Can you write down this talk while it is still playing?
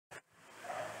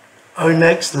Our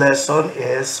next lesson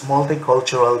is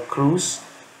multicultural cruise,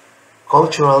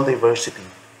 cultural diversity.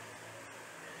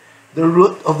 The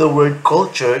root of the word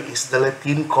culture is the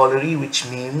Latin colere, which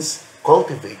means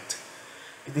cultivate.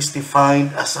 It is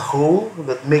defined as a whole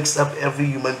that makes up every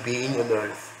human being on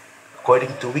earth,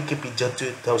 according to Wikipedia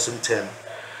 2010.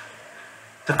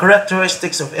 The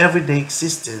characteristics of everyday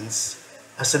existence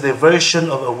as a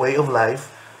diversion of a way of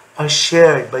life are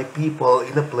shared by people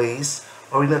in a place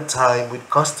or in a time with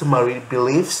customary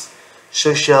beliefs,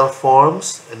 social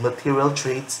forms, and material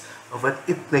traits of an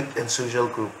ethnic and social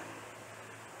group.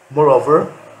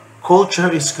 Moreover,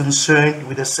 culture is concerned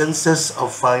with the senses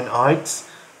of fine arts,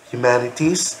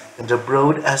 humanities, and the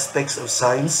broad aspects of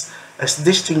science as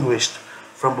distinguished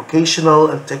from vocational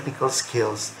and technical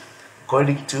skills,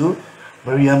 according to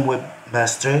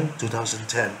Merriam-Webster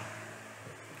 2010.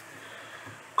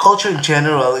 Culture in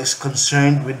general is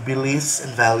concerned with beliefs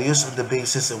and values on the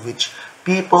basis of which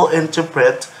people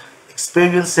interpret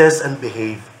experiences and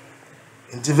behave,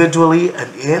 individually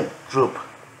and in group.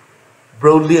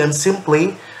 Broadly and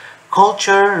simply,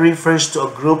 culture refers to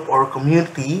a group or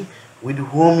community with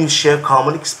whom you share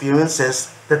common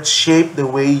experiences that shape the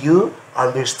way you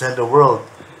understand the world,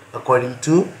 according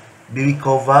to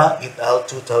Bibikova et al.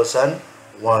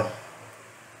 2001.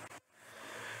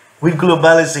 With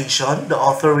globalization, the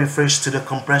author refers to the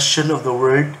compression of the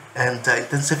word and the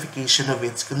intensification of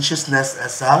its consciousness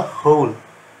as a whole.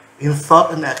 In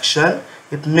thought and action,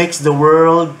 it makes the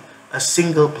world a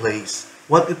single place.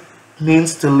 What it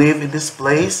means to live in this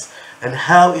place and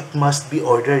how it must be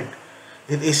ordered.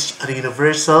 It is a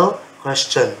universal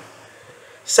question.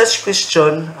 Such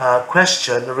question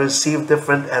receive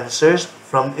different answers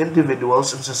from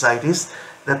individuals and societies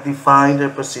that define their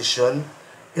position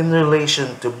in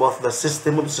relation to both the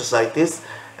system of societies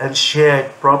and shared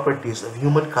properties of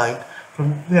humankind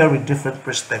from very different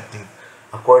perspectives,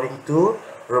 according to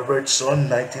Robertson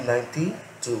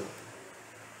 1992.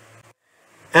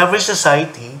 Every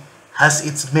society has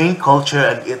its main culture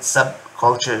and its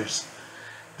subcultures.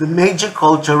 The major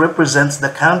culture represents the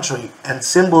country and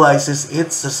symbolizes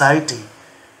its society,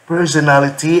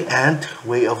 personality, and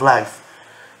way of life.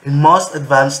 In most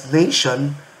advanced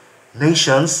nations,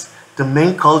 the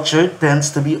main culture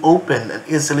tends to be open and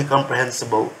easily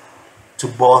comprehensible to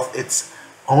both its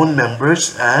own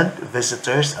members and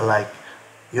visitors alike.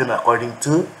 Yun according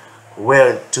to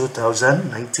Ware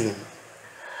 2019.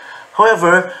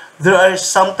 However, there are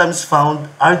sometimes found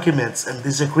arguments and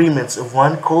disagreements of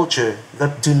one culture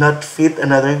that do not fit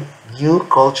another new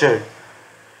culture.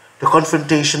 The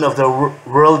confrontation of the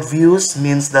worldviews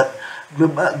means that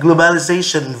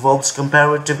globalization involves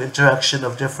comparative interaction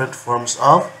of different forms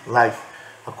of life,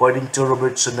 according to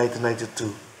Robertson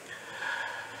 1992.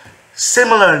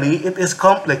 Similarly, it is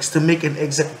complex to make an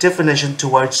exact definition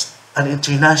towards an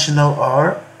international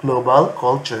or global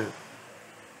culture.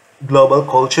 Global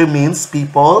culture means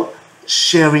people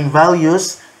sharing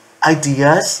values,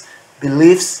 ideas,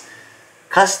 beliefs,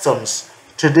 customs,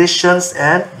 traditions,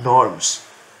 and norms.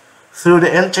 Through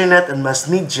the internet and mass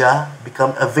media,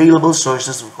 become available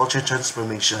sources of culture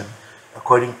transformation,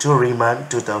 according to Riemann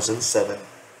 2007.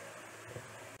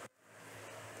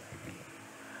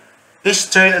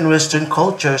 Eastern and Western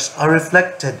cultures are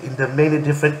reflected in the many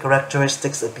different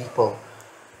characteristics of people.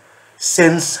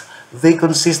 Since they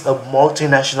consist of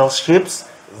multinational ships,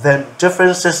 then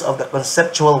differences of the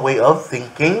conceptual way of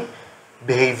thinking,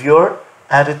 behavior,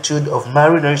 attitude of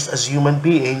mariners as human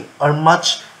beings are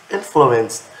much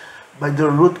influenced by the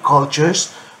root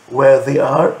cultures where they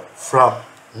are from,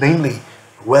 namely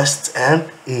West and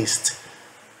East.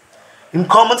 In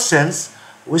common sense,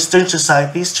 Western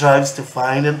society strives to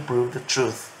find and prove the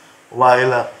truth,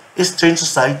 while Eastern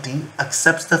society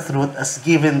accepts the truth as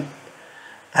given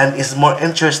and is more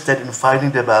interested in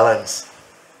finding the balance.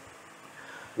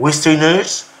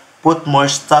 Westerners put more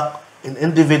stock in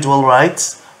individual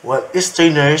rights, while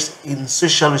Easterners in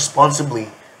social responsibility,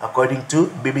 according to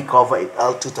Bibikova et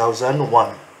al.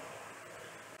 2001.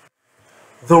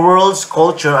 The world's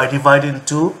culture are divided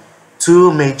into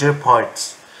two major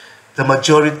parts. The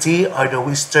majority are the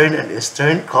Western and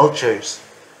Eastern cultures.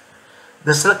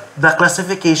 The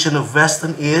classification of West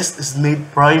and East is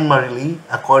made primarily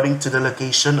according to the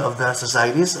location of the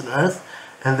societies on Earth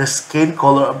and the skin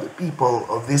color of the people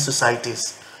of these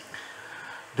societies.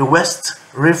 The West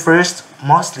refers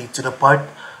mostly to the part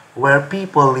where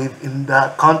people live in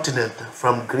the continent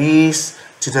from Greece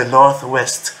to the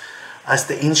northwest, as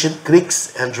the ancient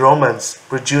Greeks and Romans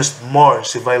produced more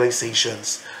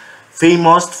civilizations,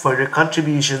 famous for their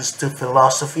contributions to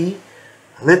philosophy,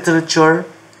 literature,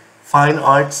 fine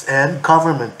arts, and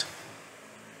government.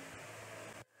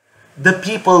 The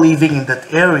people living in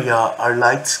that area are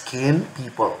light-skinned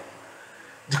people.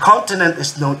 The continent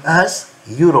is known as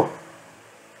Europe.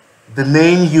 The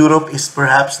name Europe is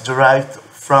perhaps derived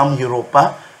from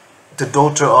Europa, the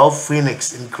daughter of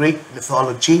Phoenix in Greek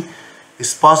mythology,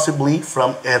 is possibly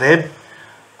from Ereb,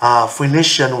 a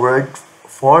Phoenician word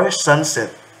for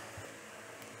sunset.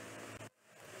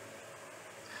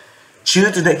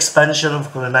 Due to the expansion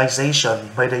of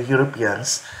colonization by the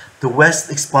Europeans, the West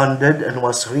expanded and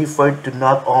was referred to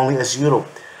not only as Europe,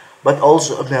 but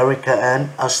also America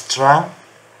and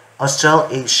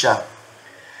Australasia.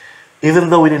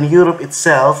 Even though within Europe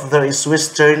itself, there is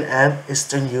Western and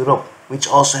Eastern Europe, which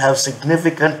also have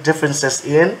significant differences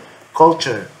in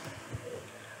culture.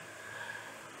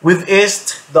 With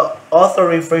East, the author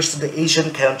refers to the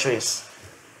Asian countries.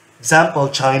 Example,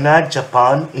 China,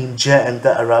 Japan, India, and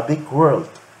the Arabic world.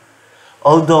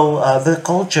 Although the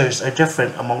cultures are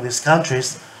different among these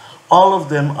countries, all of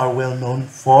them are well known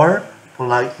for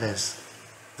politeness.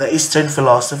 The Eastern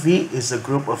philosophy is a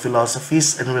group of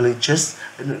philosophies and religions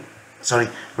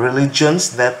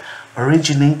that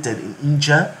originated in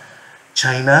India,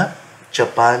 China,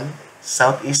 Japan,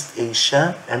 Southeast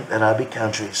Asia, and Arabic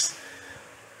countries.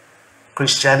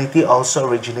 Christianity also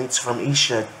originates from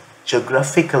Asia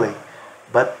geographically,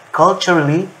 but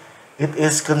culturally it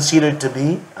is considered to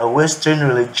be a Western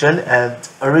religion and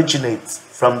originates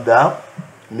from the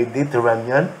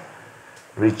Mediterranean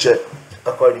region,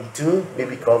 according to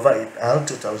Bibikova et al.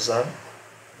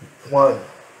 2001.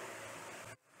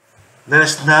 Let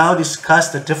us now discuss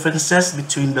the differences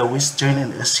between the Western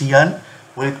and ASEAN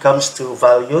when it comes to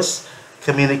values,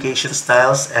 communication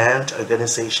styles, and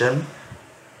organizational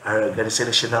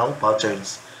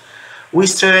patterns.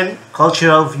 Western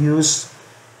cultural views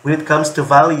when it comes to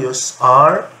values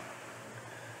are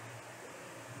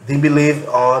they believe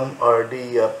on or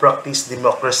they practice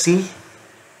democracy,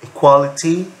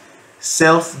 equality,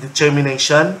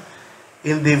 self-determination,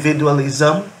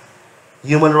 individualism,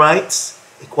 human rights,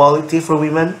 equality for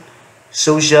women,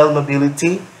 social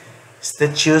mobility,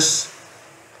 status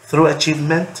through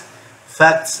achievement,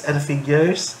 facts and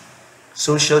figures,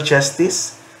 social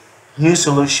justice, new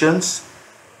solutions,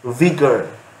 vigor,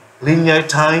 linear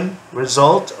time,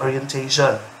 result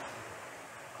orientation.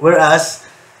 Whereas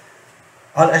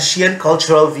on Asian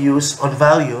cultural views on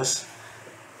values,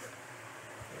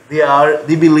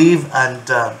 they believe and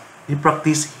they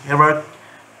practice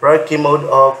hierarchy mode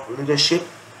of leadership,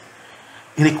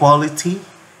 inequality,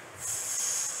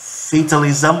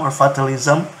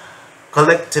 fatalism,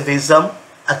 collectivism,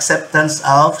 acceptance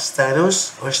of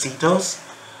status,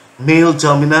 male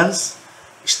dominance,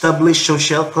 established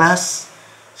social class,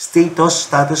 status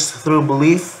through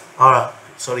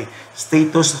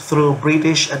status through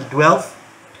British and wealth,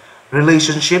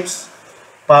 relationships,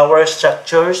 power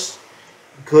structures,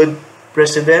 good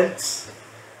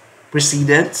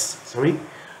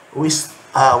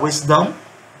wisdom,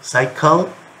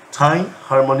 cycle, time,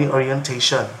 harmony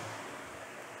orientation.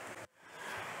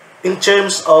 In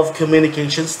terms of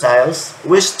communication styles,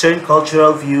 Western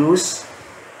cultural views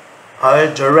are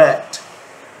direct,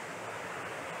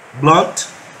 blunt,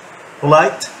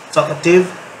 polite, talkative,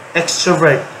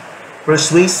 extrovert,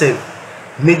 persuasive,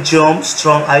 medium,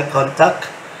 strong eye contact,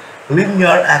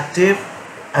 linear, active,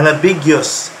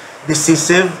 unambiguous,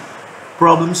 decisive,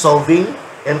 problem solving,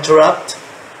 interrupt,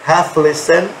 half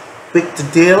listen, quick to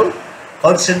deal,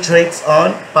 concentrates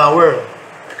on power.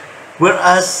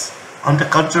 Whereas on the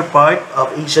counterpart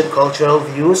of Asian cultural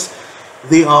views,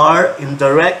 they are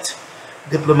indirect,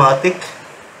 diplomatic,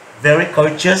 very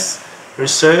courteous,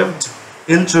 reserved,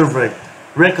 introvert,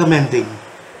 recommending,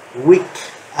 weak,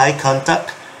 eye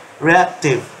contact,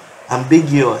 reactive,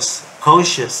 ambiguous,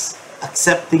 cautious,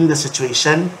 accepting the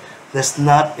situation, does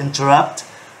not interrupt,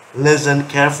 listen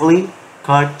carefully,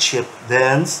 courtship,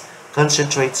 dance,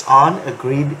 concentrates on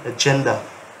agreed agenda.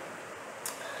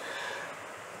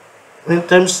 In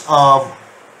terms of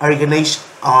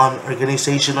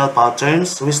organizational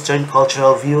patterns, Western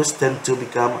cultural views tend to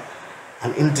become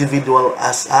an individual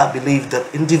as a belief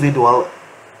that individual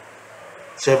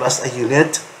serve as a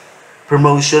unit,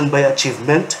 promotion by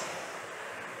achievement,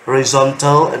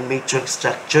 horizontal and matrix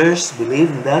structures,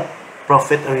 believe in that,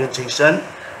 profit orientation,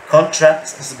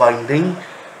 contracts as binding,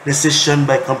 decision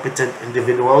by competent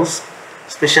individuals,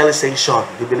 specialization,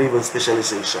 they believe in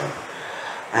specialization,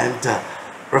 and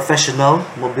professional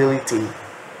mobility.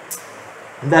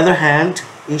 On the other hand,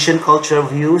 Asian cultural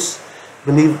views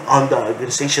believe on the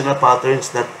organizational patterns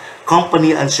that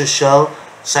company and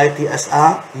society as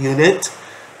a unit,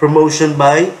 promotion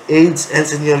by age and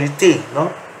seniority,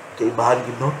 no? Kaibahan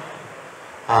gid, no?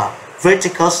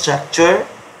 Vertical structure,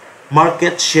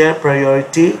 market share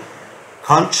priority,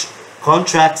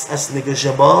 Contracts as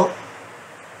negotiable.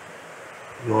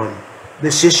 Yun.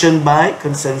 Decision by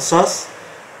consensus.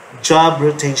 Job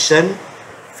rotation.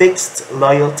 Fixed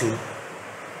loyalty.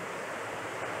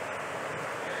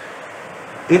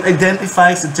 It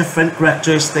identifies the different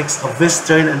characteristics of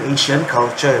Western and Asian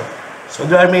culture. So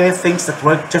there are many things that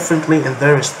work differently in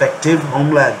their respective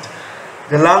homeland.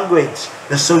 The language,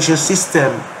 the social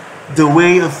system, the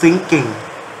way of thinking,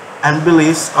 and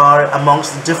beliefs are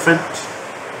amongst the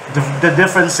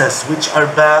differences which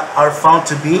are found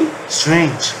to be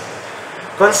strange.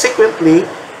 Consequently,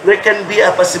 there can be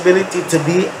a possibility to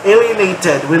be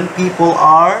alienated when people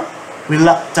are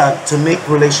reluctant to make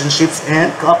relationships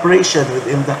and cooperation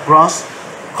within the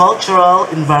cross-cultural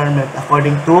environment,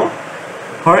 according to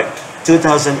Herc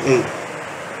 2008.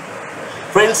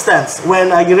 For instance,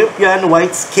 when a European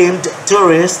white-skinned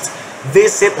tourist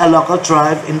visits a local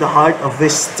tribe in the heart of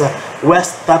West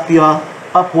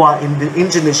Papua in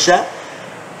Indonesia,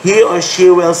 he or she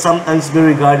will sometimes be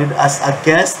regarded as a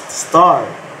guest star,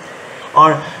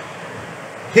 or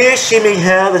he or she may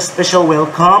have a special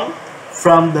welcome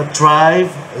from the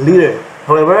tribe leader.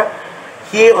 However,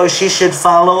 he or she should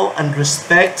follow and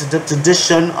respect the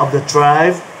tradition of the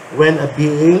tribe when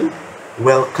being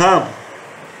welcomed.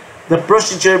 The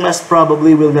procedure must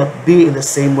probably will not be in the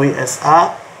same way as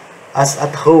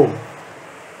at home.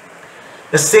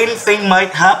 The same thing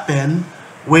might happen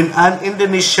when an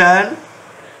Indonesian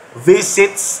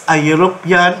visits a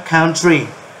European country.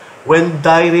 When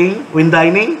dining,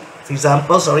 for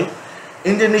example,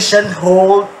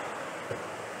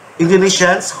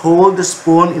 Indonesians hold the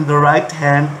spoon in the right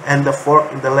hand and the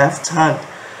fork in the left hand.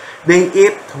 They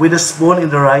eat with the spoon in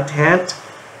the right hand.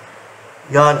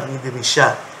 Yan ang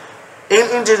Indonesia. In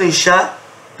Indonesia,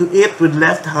 to eat with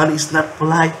left hand is not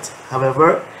polite.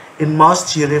 However, in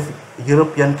most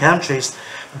European countries,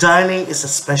 dining is a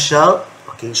special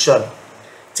occasion.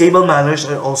 Table manners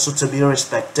are also to be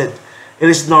respected. It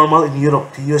is normal in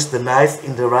Europe to use the knife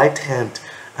in the right hand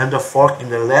and the fork in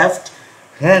the left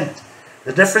hand.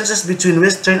 The differences between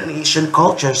Western and Asian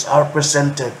cultures are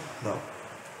presented. No,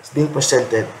 it's being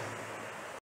presented.